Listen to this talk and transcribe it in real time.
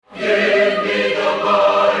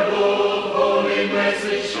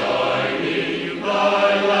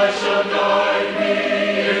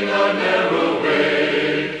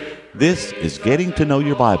This is Getting to Know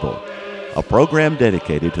Your Bible, a program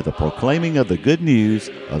dedicated to the proclaiming of the good news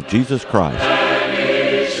of Jesus Christ.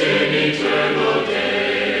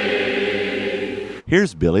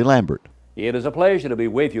 Here's Billy Lambert. It is a pleasure to be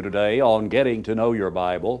with you today on Getting to Know Your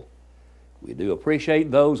Bible. We do appreciate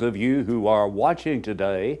those of you who are watching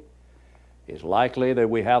today. It's likely that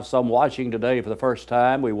we have some watching today for the first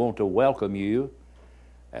time. We want to welcome you,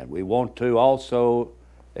 and we want to also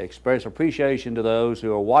express appreciation to those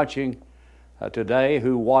who are watching today,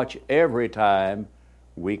 who watch every time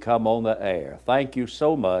we come on the air. Thank you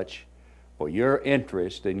so much for your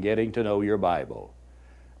interest in getting to know your Bible.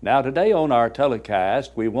 Now, today on our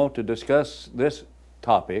telecast, we want to discuss this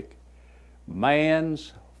topic,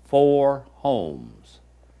 man's 4 homes.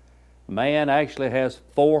 Man actually has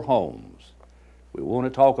 4 homes. We want to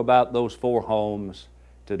talk about those 4 homes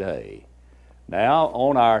today. Now,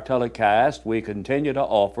 on our telecast, we continue to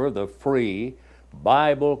offer the free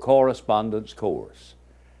Bible correspondence course.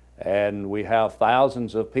 And we have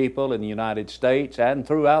thousands of people in the United States and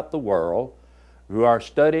throughout the world who are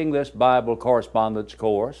studying this Bible correspondence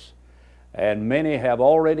course, and many have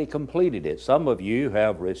already completed it. Some of you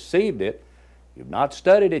have received it. You've not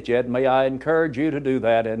studied it yet. May I encourage you to do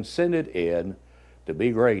that and send it in to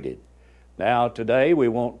be graded. Now, today we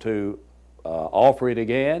want to offer it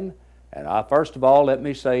again. And first of all, let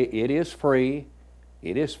me say it is free.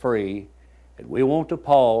 It is free. And we want to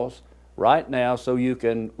pause right now so you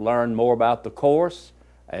can learn more about the course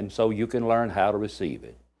and so you can learn how to receive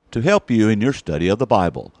it. To help you in your study of the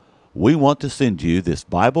Bible, we want to send you this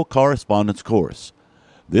Bible correspondence course.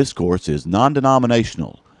 This course is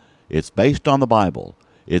non-denominational. It's based on the Bible.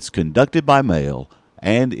 It's conducted by mail,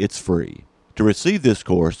 and it's free. To receive this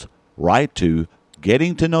course, write to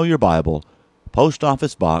Getting to Know Your Bible, Post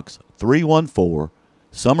Office Box 314,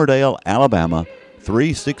 Summerdale, Alabama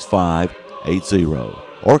 36580,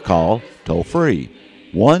 or call toll-free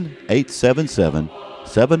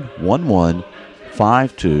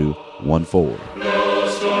 1-877-711-5214. No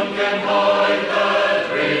storm can hide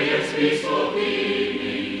that radiance peaceful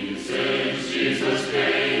beaming, since Jesus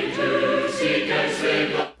came to seek and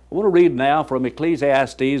save. I want to read now from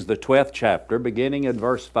Ecclesiastes, the 12th chapter, beginning in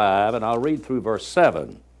verse 5, and I'll read through verse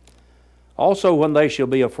 7. Also, when they shall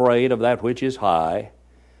be afraid of that which is high,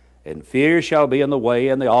 and fear shall be in the way,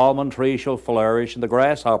 and the almond tree shall flourish, and the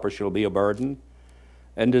grasshopper shall be a burden,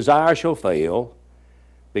 and desire shall fail,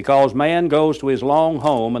 because man goes to his long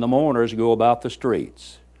home, and the mourners go about the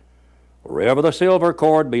streets. Wherever the silver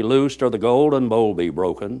cord be loosed, or the golden bowl be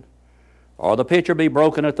broken, or the pitcher be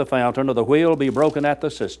broken at the fountain, or the wheel be broken at the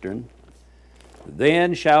cistern,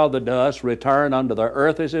 then shall the dust return unto the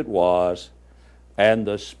earth as it was, and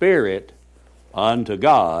the spirit unto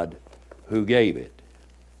God who gave it.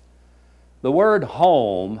 The word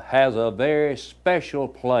home has a very special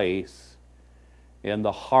place in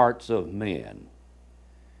the hearts of men.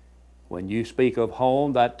 When you speak of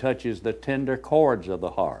home, that touches the tender chords of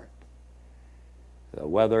the heart.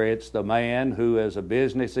 Whether it's the man who is a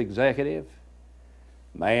business executive,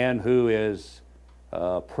 man who is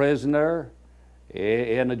a prisoner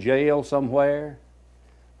in a jail somewhere,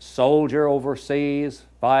 soldier overseas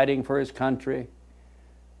fighting for his country.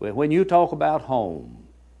 When you talk about home,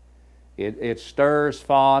 it stirs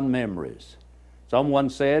fond memories. Someone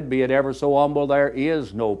said, be it ever so humble, there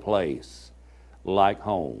is no place like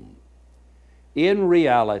home. In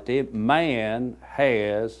reality, man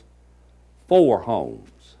has 4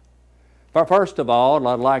 homes. First of all,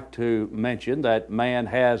 I'd like to mention that man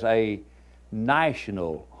has a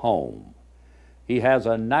national home. He has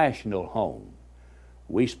a national home.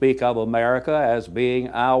 We speak of America as being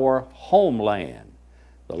our homeland,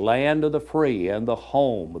 the land of the free and the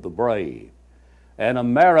home of the brave. And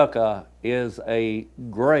America is a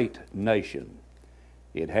great nation.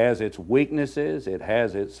 It has its weaknesses, it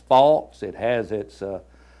has its faults, it has its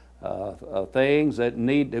things that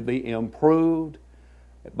need to be improved,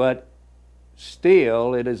 but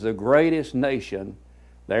still it is the greatest nation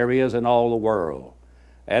there is in all the world.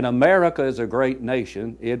 And America is a great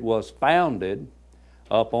nation. It was founded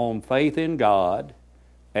upon faith in God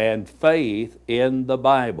and faith in the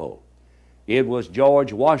Bible. It was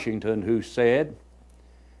George Washington who said,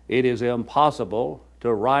 "It is impossible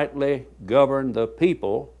to rightly govern the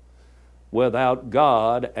people without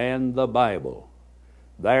God and the Bible."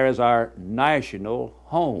 There is our national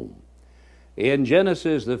home. In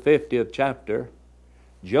Genesis, the 50th chapter,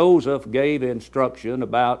 Joseph gave instruction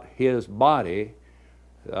about his body,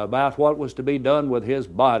 about what was to be done with his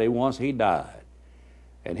body once he died.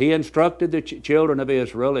 And he instructed the children of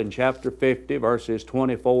Israel in chapter 50, verses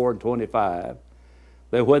 24 and 25,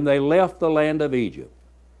 that when they left the land of Egypt,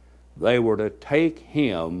 they were to take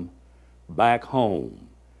him back home.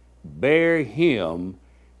 Bury him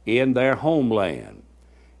in their homeland.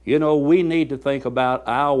 You know, we need to think about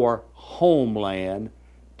our homeland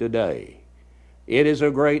today. It is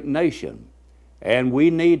a great nation, and we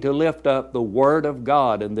need to lift up the Word of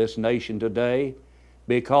God in this nation today,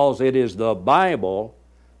 because it is the Bible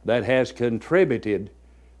that has contributed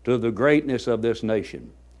to the greatness of this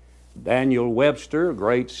nation. Daniel Webster, a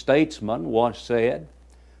great statesman, once said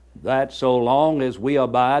that so long as we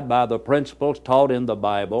abide by the principles taught in the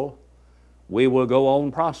Bible, we will go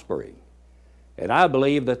on prospering. And I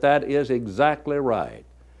believe that that is exactly right.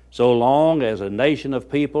 So long as a nation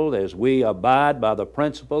of people, as we abide by the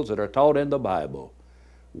principles that are taught in the Bible,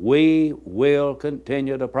 we will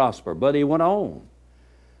continue to prosper. But he went on.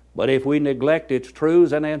 But if we neglect its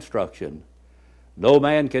truths and instruction, no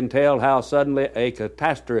man can tell how suddenly a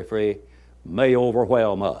catastrophe may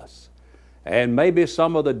overwhelm us. And maybe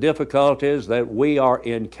some of the difficulties that we are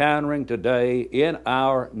encountering today in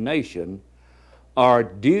our nation are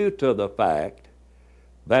due to the fact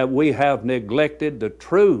that we have neglected the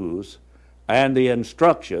truths and the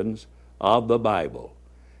instructions of the Bible.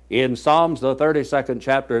 In Psalms, the 32nd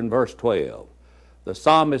chapter and verse 12, the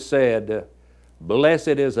psalmist said, "Blessed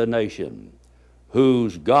is a nation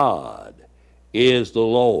whose God is the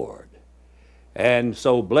Lord." And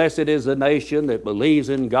so blessed is the nation that believes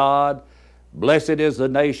in God. Blessed is the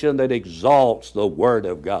nation that exalts the Word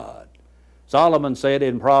of God. Solomon said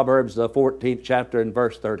in Proverbs, the 14th chapter and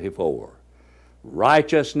verse 34,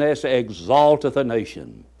 "Righteousness exalteth a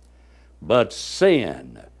nation, but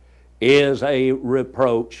sin is a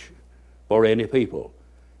reproach for any people."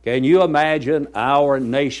 Can you imagine our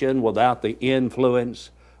nation without the influence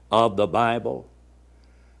of the Bible?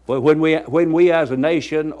 But when we as a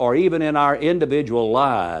nation, or even in our individual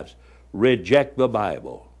lives, reject the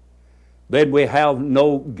Bible, then we have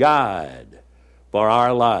no guide for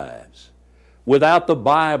our lives. Without the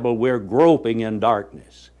Bible, we're groping in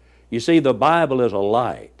darkness. You see, the Bible is a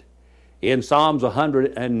light. In Psalms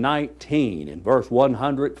 119, in verse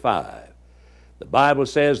 105, the Bible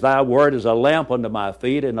says, "Thy word is a lamp unto my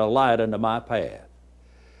feet and a light unto my path."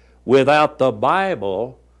 Without the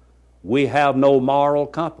Bible, we have no moral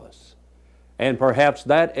compass. And perhaps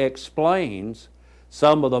that explains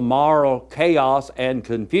some of the moral chaos and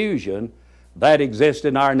confusion that exists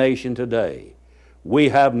in our nation today. We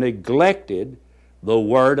have neglected the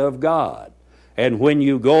Word of God. And when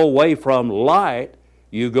you go away from light,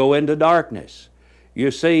 you go into darkness.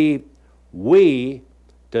 You see, we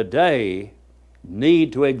today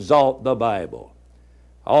need to exalt the Bible.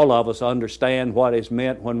 All of us understand what is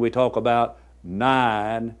meant when we talk about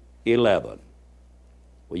 9/11.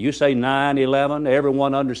 When you say 9/11,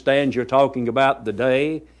 everyone understands you're talking about the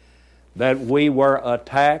day that we were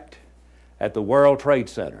attacked at the World Trade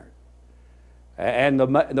Center. And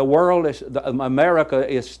the world is, America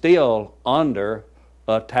is still under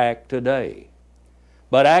attack today.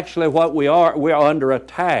 But actually what we are under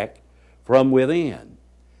attack from within.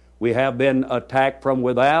 We have been attacked from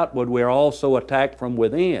without, but we're also attacked from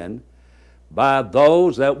within by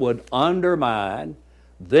those that would undermine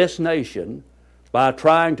this nation by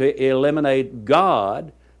trying to eliminate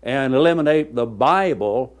God and eliminate the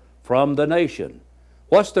Bible from the nation.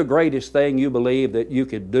 What's the greatest thing you believe that you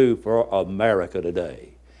could do for America today?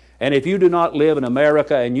 And if you do not live in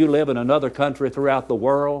America and you live in another country throughout the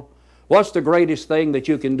world, what's the greatest thing that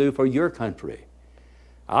you can do for your country?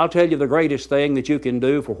 I'll tell you, the greatest thing that you can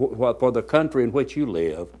do for the country in which you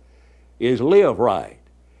live is live right.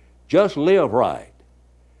 Just live right.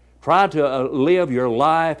 Try to live your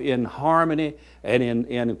life in harmony and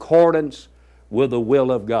in accordance with the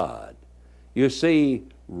will of God. You see,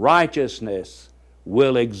 righteousness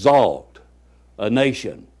will exalt a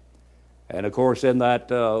nation. And of course, in that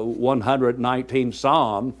 119th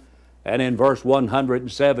Psalm and in verse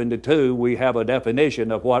 172, we have a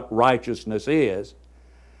definition of what righteousness is.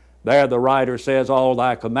 There the writer says, "All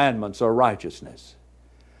thy commandments are righteousness."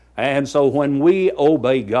 And so when we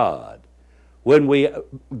obey God, when we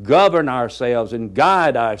govern ourselves and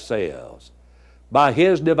guide ourselves by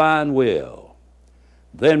His divine will,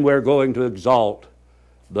 then we're going to exalt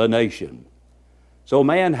the nation. So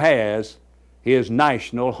man has his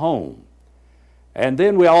national home. And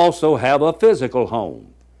then we also have a physical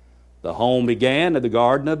home. The home began in the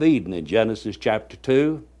Garden of Eden in Genesis chapter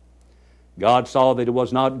 2. God saw that it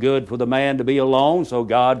was not good for the man to be alone, so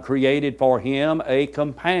God created for him a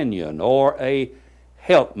companion or a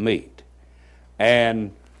helpmeet.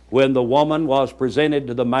 And when the woman was presented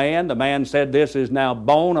to the man said, "This is now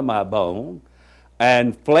bone of my bone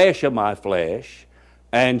and flesh of my flesh,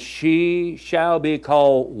 and she shall be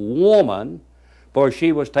called woman, for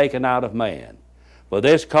she was taken out of man." For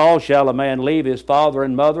this cause shall a man leave his father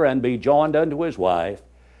and mother, and be joined unto his wife,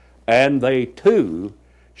 and they two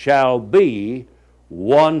shall be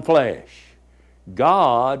one flesh.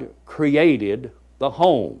 God created the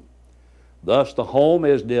home. Thus the home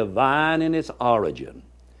is divine in its origin.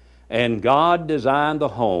 And God designed the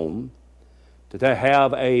home to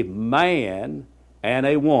have a man and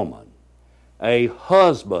a woman, a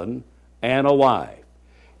husband and a wife.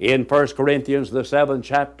 In 1 Corinthians, the 7th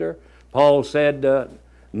chapter, Paul said,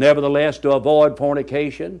 nevertheless, to avoid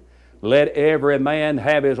fornication, let every man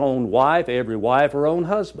have his own wife, every wife her own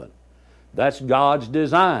husband. That's God's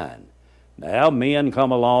design. Now, men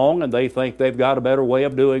come along and they think they've got a better way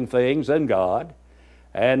of doing things than God,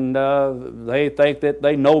 and they think that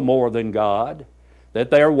they know more than God, that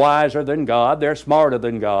they're wiser than God, they're smarter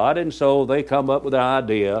than God, and so they come up with the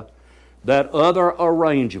idea that other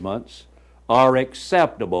arrangements are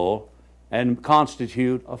acceptable and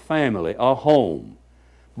constitute a family, a home.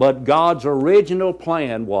 But God's original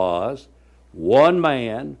plan was one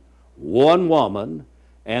man, one woman,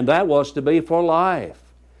 and that was to be for life.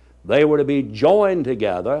 They were to be joined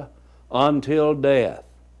together until death.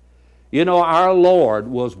 You know, our Lord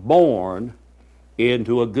was born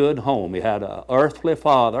into a good home. He had an earthly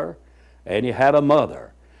father and he had a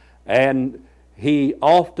mother. And he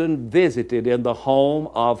often visited in the home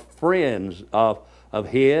of friends of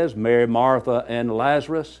his, Mary, Martha, and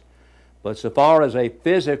Lazarus. But so far as a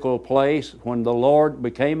physical place, when the Lord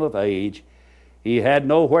became of age, he had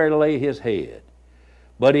nowhere to lay his head.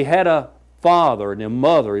 But he had a father and a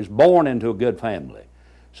mother. Is born into a good family.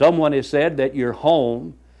 Someone has said that your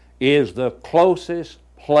home is the closest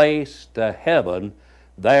place to heaven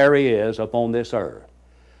there is upon this earth.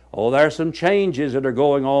 Oh, there are some changes that are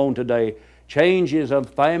going on today, changes of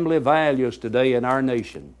family values today in our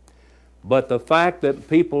nation. But the fact that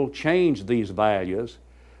people change these values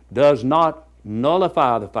does not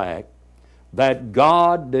nullify the fact that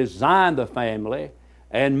God designed the family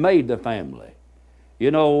and made the family.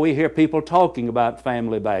 You know, we hear people talking about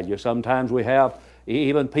family values. Sometimes we have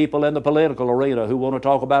even people in the political arena who want to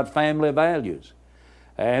talk about family values.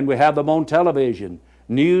 And we have them on television,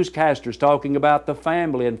 newscasters talking about the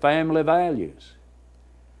family and family values.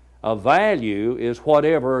 A value is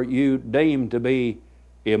whatever you deem to be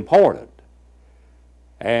important.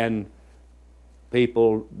 And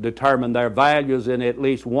people determine their values in at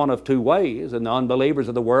least one of two ways, and the unbelievers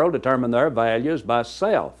of the world determine their values by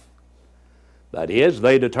self. That is,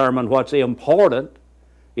 they determine what's important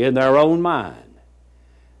in their own mind.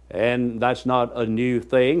 And that's not a new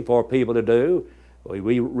thing for people to do.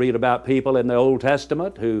 We read about people in the Old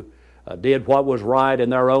Testament who did what was right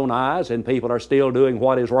in their own eyes, and people are still doing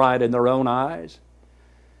what is right in their own eyes.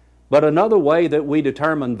 But another way that we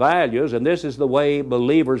determine values, and this is the way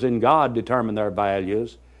believers in God determine their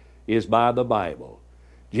values, is by the Bible.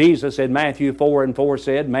 Jesus in Matthew 4:4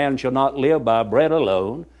 said, "Man shall not live by bread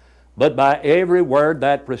alone, but by every word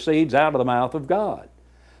that proceeds out of the mouth of God."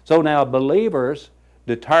 So now believers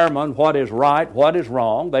determine what is right, what is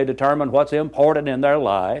wrong. They determine what's important in their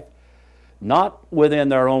life, not within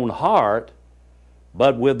their own heart,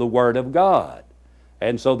 but with the Word of God.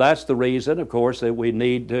 And so that's the reason, of course, that we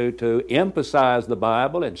need to emphasize the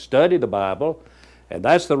Bible and study the Bible. And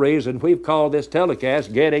that's the reason we've called this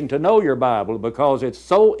telecast Getting to Know Your Bible, because it's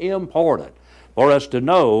so important for us to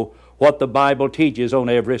know what the Bible teaches on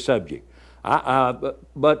every subject.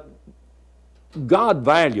 But God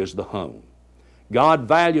values the home. God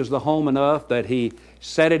values the home enough that He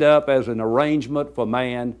set it up as an arrangement for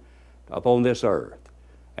man upon this earth.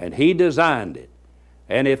 And He designed it.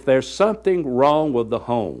 And if there's something wrong with the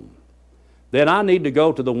home, then I need to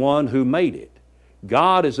go to the one who made it.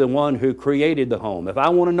 God is the one who created the home. If I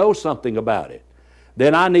want to know something about it,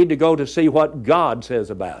 then I need to go to see what God says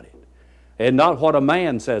about it, and not what a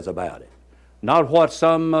man says about it, not what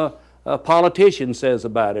some politician says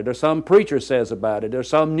about it, or some preacher says about it, or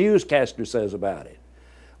some newscaster says about it.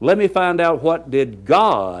 Let me find out what did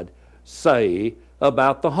God say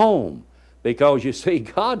about the home, because you see,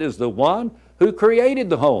 God is the one who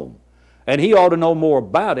created the home, and He ought to know more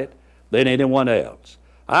about it than anyone else.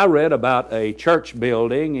 I read about a church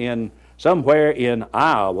building somewhere in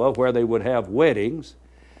Iowa where they would have weddings,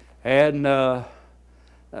 and it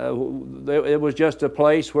was just a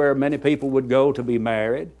place where many people would go to be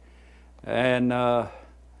married. And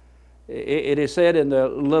it is said in the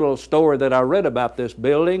little story that I read about this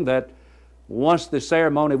building that once the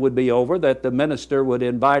ceremony would be over, that the minister would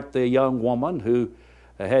invite the young woman who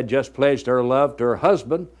had just pledged her love to her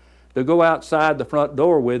husband to go outside the front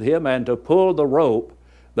door with him and to pull the rope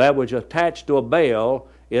that was attached to a bell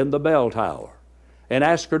in the bell tower, and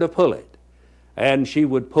ask her to pull it. And she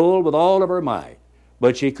would pull with all of her might.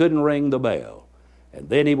 but she couldn't ring the bell. And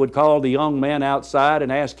then he would call the young man outside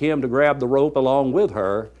and ask him to grab the rope along with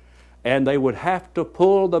her, and they would have to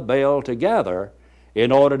pull the bell together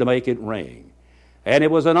in order to make it ring. And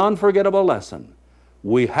it was an unforgettable lesson.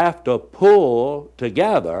 We have to pull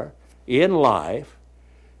together in life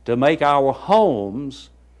to make our homes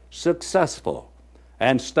successful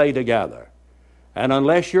and stay together. And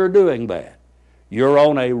unless you're doing that, you're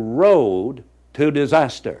on a road to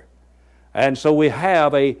disaster. And so we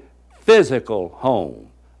have a physical home,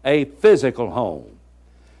 a physical home.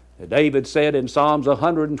 David said in Psalms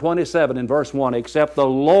 127 in verse 1, except the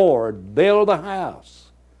Lord build the house,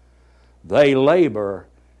 they labor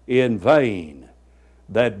in vain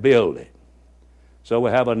that build it. So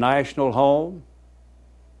we have a national home,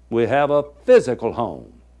 we have a physical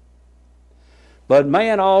home. But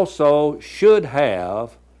man also should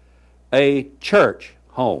have a church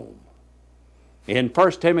home. In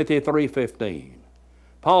 1 Timothy 3:15,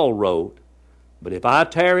 Paul wrote, but if I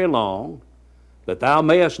tarry long, that thou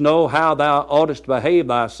mayest know how thou oughtest to behave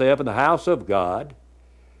thyself in the house of God,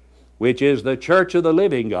 which is the church of the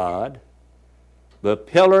living God, the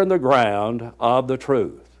pillar and the ground of the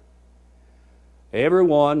truth.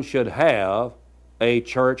 Everyone should have a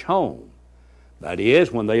church home. That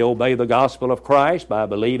is, when they obey the gospel of Christ by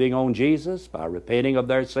believing on Jesus, by repenting of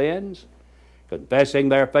their sins, confessing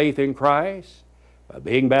their faith in Christ, by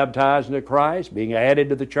being baptized into Christ, being added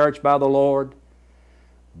to the church by the Lord,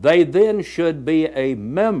 they then should be a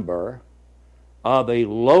member of a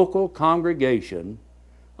local congregation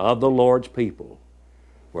of the Lord's people,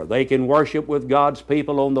 where they can worship with God's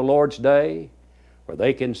people on the Lord's day, where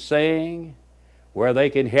they can sing, where they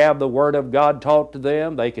can have the Word of God taught to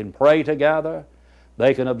them, they can pray together,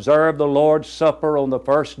 they can observe the Lord's Supper on the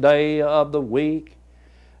first day of the week,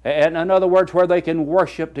 and in other words, where they can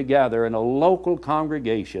worship together in a local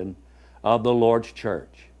congregation of the Lord's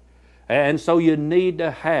church. And so you need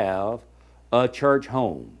to have a church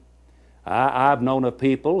home. I've known of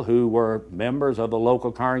people who were members of a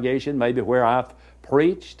local congregation, maybe where I've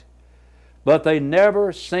preached, but they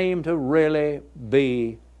never seemed to really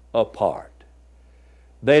be a part.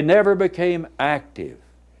 They never became active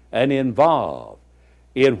and involved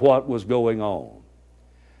in what was going on.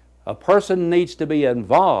 A person needs to be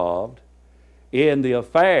involved in the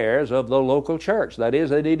affairs of the local church. That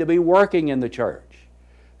is, they need to be working in the church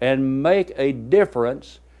and make a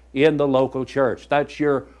difference in the local church. That's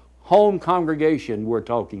your home congregation we're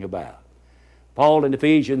talking about. Paul in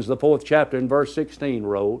Ephesians, the 4th chapter, in verse 16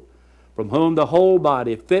 wrote, from whom the whole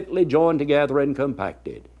body fitly joined together and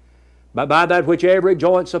compacted, by that which every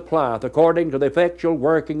joint supplieth, according to the effectual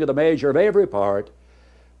working of the measure of every part,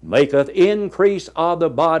 maketh increase of the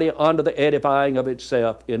body unto the edifying of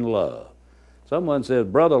itself in love. Someone says,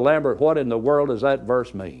 Brother Lambert, what in the world does that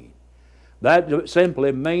verse mean? That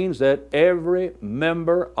simply means that every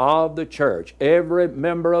member of the church, every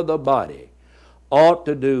member of the body, ought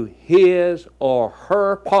to do his or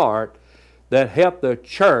her part that help the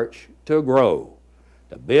church to grow,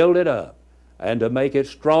 to build it up, and to make it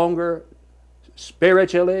stronger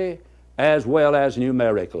spiritually as well as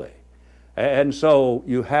numerically. And so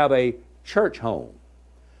you have a church home.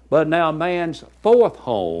 But now man's fourth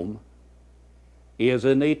home is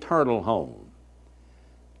an eternal home.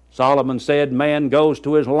 Solomon said, man goes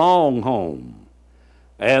to his long home,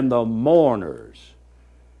 and the mourners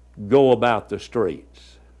go about the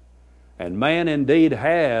streets. And man indeed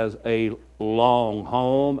has a long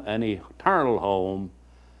home, an eternal home,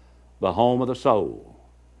 the home of the soul.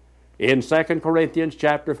 In 2 Corinthians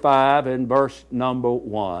chapter 5 and verse number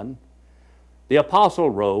 1, the apostle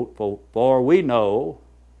wrote, for we know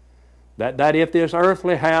that if this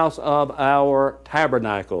earthly house of our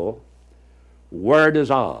tabernacle were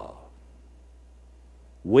dissolved,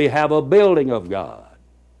 we have a building of God,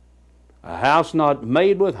 a house not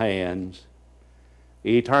made with hands,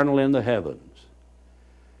 eternal in the heavens.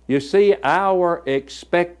 You see, our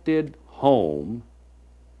expected home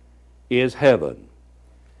is heaven.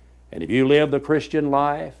 And if you live the Christian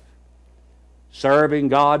life, serving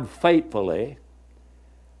God faithfully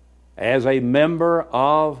as a member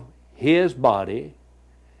of His body,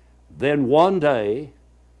 then one day,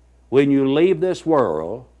 when you leave this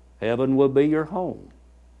world, heaven will be your home.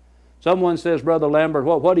 Someone says, Brother Lambert,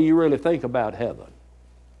 what do you really think about heaven?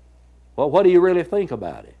 Well, what do you really think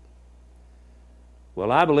about it?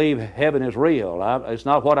 Well, I believe heaven is real. It's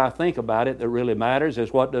not what I think about it that really matters.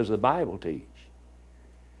 It's what does the Bible teach.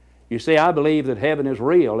 You see, I believe that heaven is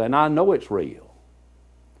real, and I know it's real.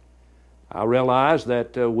 I realize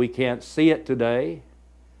that we can't see it today,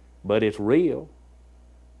 but it's real.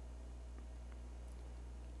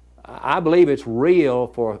 I believe it's real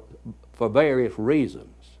for for various reasons.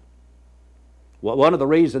 Well, one of the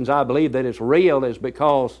reasons I believe that it's real is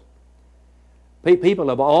because people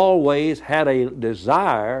have always had a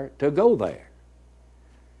desire to go there.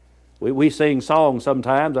 We sing songs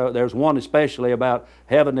sometimes. There's one especially about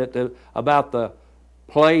heaven, about the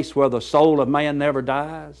place where the soul of man never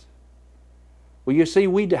dies. Well, you see,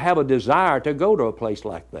 we have a desire to go to a place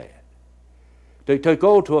like that. To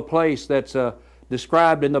go to a place that's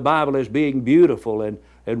described in the Bible as being beautiful and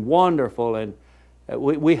wonderful. And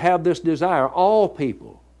we have this desire, all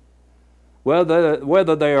people,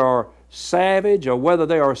 whether they are savage or whether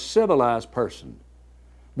they are a civilized person,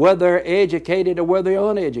 whether they're educated or whether they're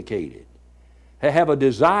uneducated, have a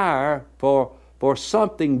desire for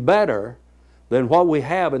something better than what we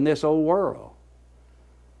have in this old world.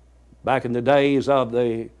 Back in the days of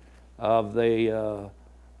the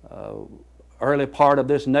early part of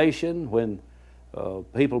this nation, when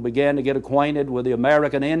people began to get acquainted with the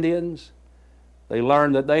American Indians, they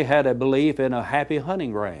learned that they had a belief in a happy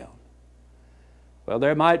hunting ground. Well,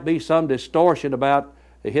 there might be some distortion about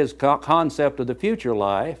his concept of the future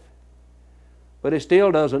life, but it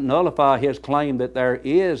still doesn't nullify his claim that there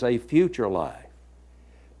is a future life.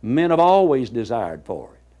 Men have always desired for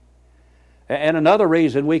it. And another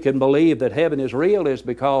reason we can believe that heaven is real is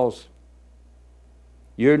because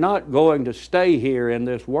you're not going to stay here in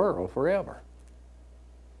this world forever.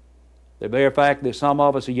 The bare fact that some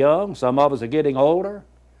of us are young, some of us are getting older,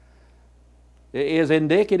 is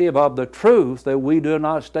indicative of the truth that we do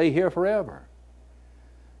not stay here forever.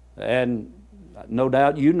 And no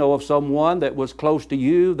doubt you know of someone that was close to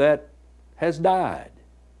you that has died.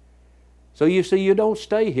 So you see, you don't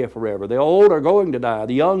stay here forever. The old are going to die.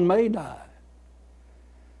 The young may die.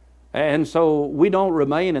 And so we don't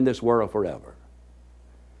remain in this world forever.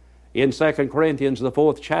 In 2 Corinthians, the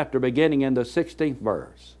 4th chapter, beginning in the 16th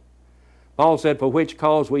verse, Paul said, "For which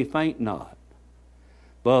cause we faint not.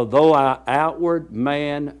 But though our outward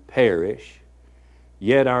man perish,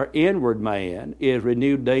 yet our inward man is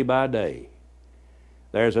renewed day by day."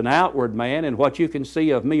 There's an outward man, and what you can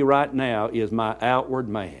see of me right now is my outward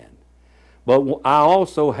man. But I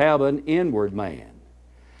also have an inward man.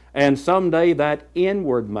 And someday that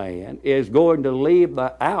inward man is going to leave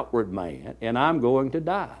the outward man, and I'm going to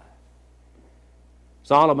die.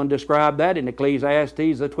 Solomon described that in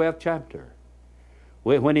Ecclesiastes, the 12th chapter,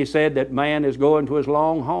 when he said that man is going to his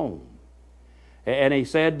long home. And he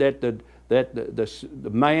said that the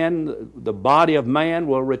body of man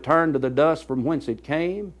will return to the dust from whence it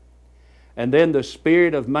came, and then the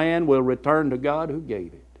spirit of man will return to God who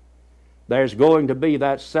gave it. There's going to be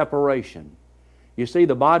that separation. You see,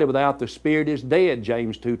 the body without the spirit is dead,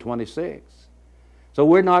 James 2:26. So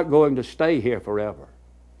we're not going to stay here forever.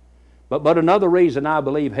 But another reason I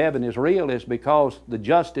believe heaven is real is because the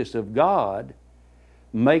justice of God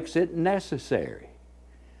makes it necessary.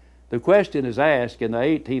 The question is asked in the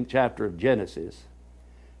 18th chapter of Genesis,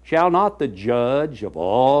 "Shall not the judge of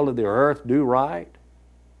all of the earth do right?"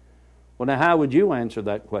 Well, now how would you answer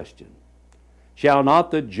that question? Shall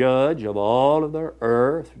not the judge of all of the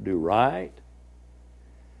earth do right?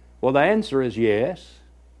 Well, the answer is yes.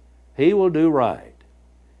 He will do right.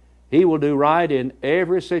 He will do right in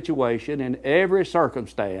every situation, in every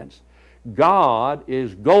circumstance. God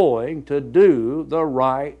is going to do the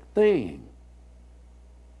right thing.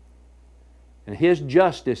 And His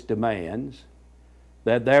justice demands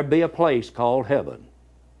that there be a place called heaven.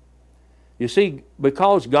 You see,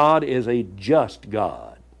 because God is a just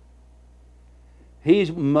God, He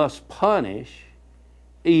must punish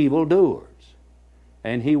evildoers,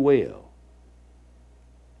 and He will.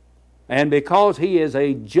 And because He is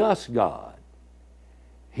a just God,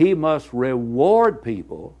 He must reward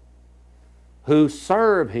people who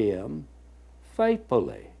serve Him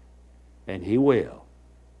faithfully, and He will.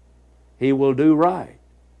 He will do right.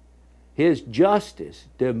 His justice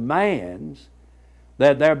demands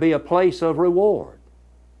that there be a place of reward.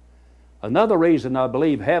 Another reason I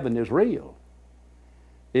believe heaven is real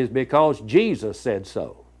is because Jesus said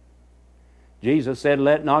so. Jesus said,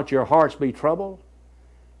 "Let not your hearts be troubled.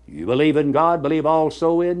 You believe in God, believe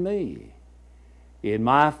also in me. In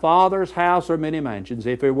my Father's house are many mansions.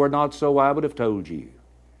 If it were not so, I would have told you.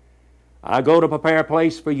 I go to prepare a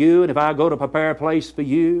place for you, and if I go to prepare a place for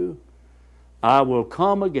you, I will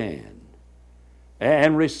come again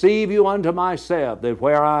and receive you unto myself, that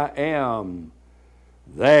where I am,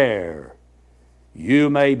 there you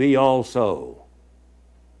may be also."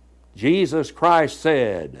 Jesus Christ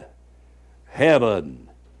said, heaven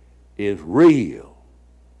is real.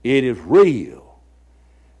 It is real.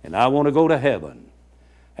 And I want to go to heaven.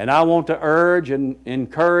 And I want to urge and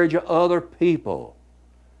encourage other people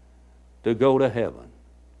to go to heaven.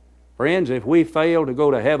 Friends, if we fail to go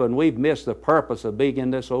to heaven, we've missed the purpose of being in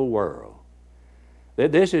this old world.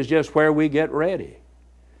 This is just where we get ready.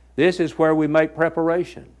 This is where we make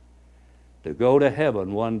preparation to go to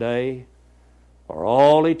heaven one day for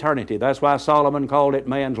all eternity. That's why Solomon called it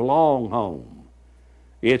man's long home.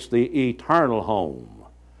 It's the eternal home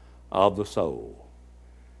of the soul.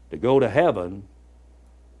 To go to heaven,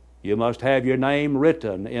 you must have your name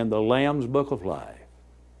written in the Lamb's Book of Life.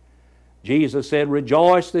 Jesus said,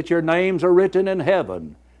 rejoice that your names are written in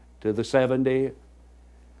heaven to the 70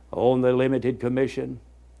 on the limited commission.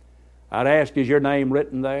 I'd ask, is your name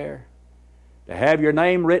written there? To have your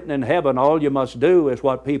name written in heaven, all you must do is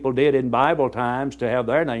what people did in Bible times to have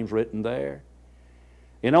their names written there.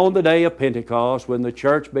 And on the day of Pentecost, when the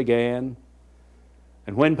church began,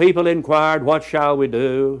 and when people inquired, what shall we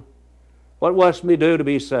do? What must we do to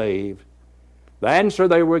be saved? The answer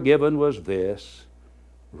they were given was this: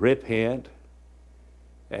 repent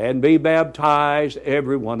and be baptized,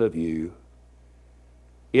 every one of you,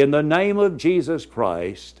 in the name of Jesus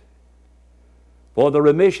Christ, for the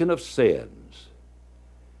remission of sins,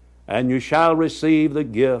 and you shall receive the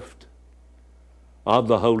gift of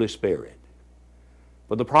the Holy Spirit.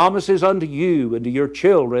 For the promise is unto you and to your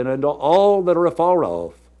children and to all that are afar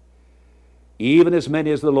off, even as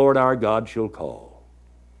many as the Lord our God shall call.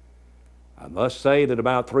 I must say that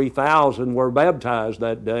about 3,000 were baptized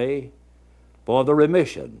that day for the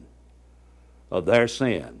remission of their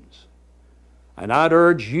sins. And I'd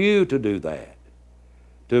urge you to do that,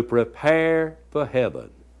 to prepare for heaven,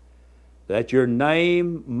 that your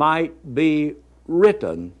name might be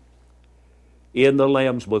written in the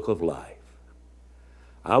Lamb's Book of Life.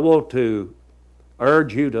 I want to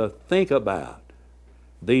urge you to think about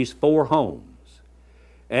these 4 homes,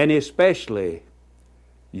 and especially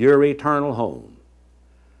your eternal home.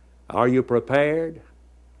 Are you prepared?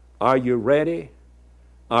 Are you ready?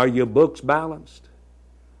 Are your books balanced?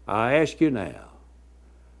 I ask you now,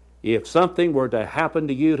 if something were to happen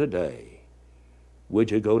to you today, would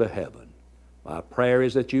you go to heaven? My prayer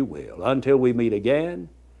is that you will. Until we meet again,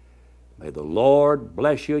 may the Lord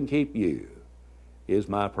bless you and keep you, is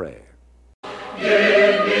my prayer.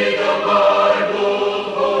 Give me the Bible,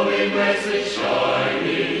 holy message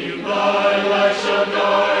shining, thy light shall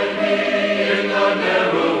guide me in the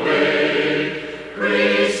narrow way.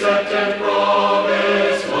 Precept and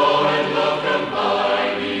promise, law and love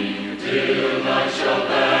combine me, till night shall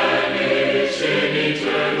vanish in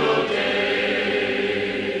eternal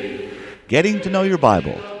day. Getting to Know Your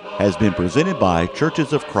Bible has been presented by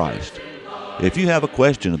Churches of Christ. If you have a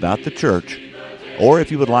question about the church, or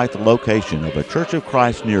if you would like the location of a Church of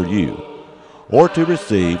Christ near you, or to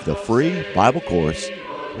receive the free Bible course,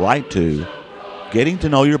 write to Getting to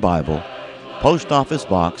Know Your Bible, Post Office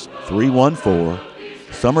Box 314,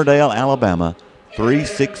 Summerdale, Alabama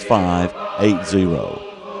 36580,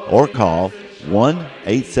 or call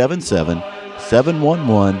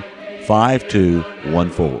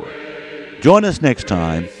 1-877-711-5214. Join us next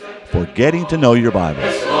time for Getting to Know Your Bible.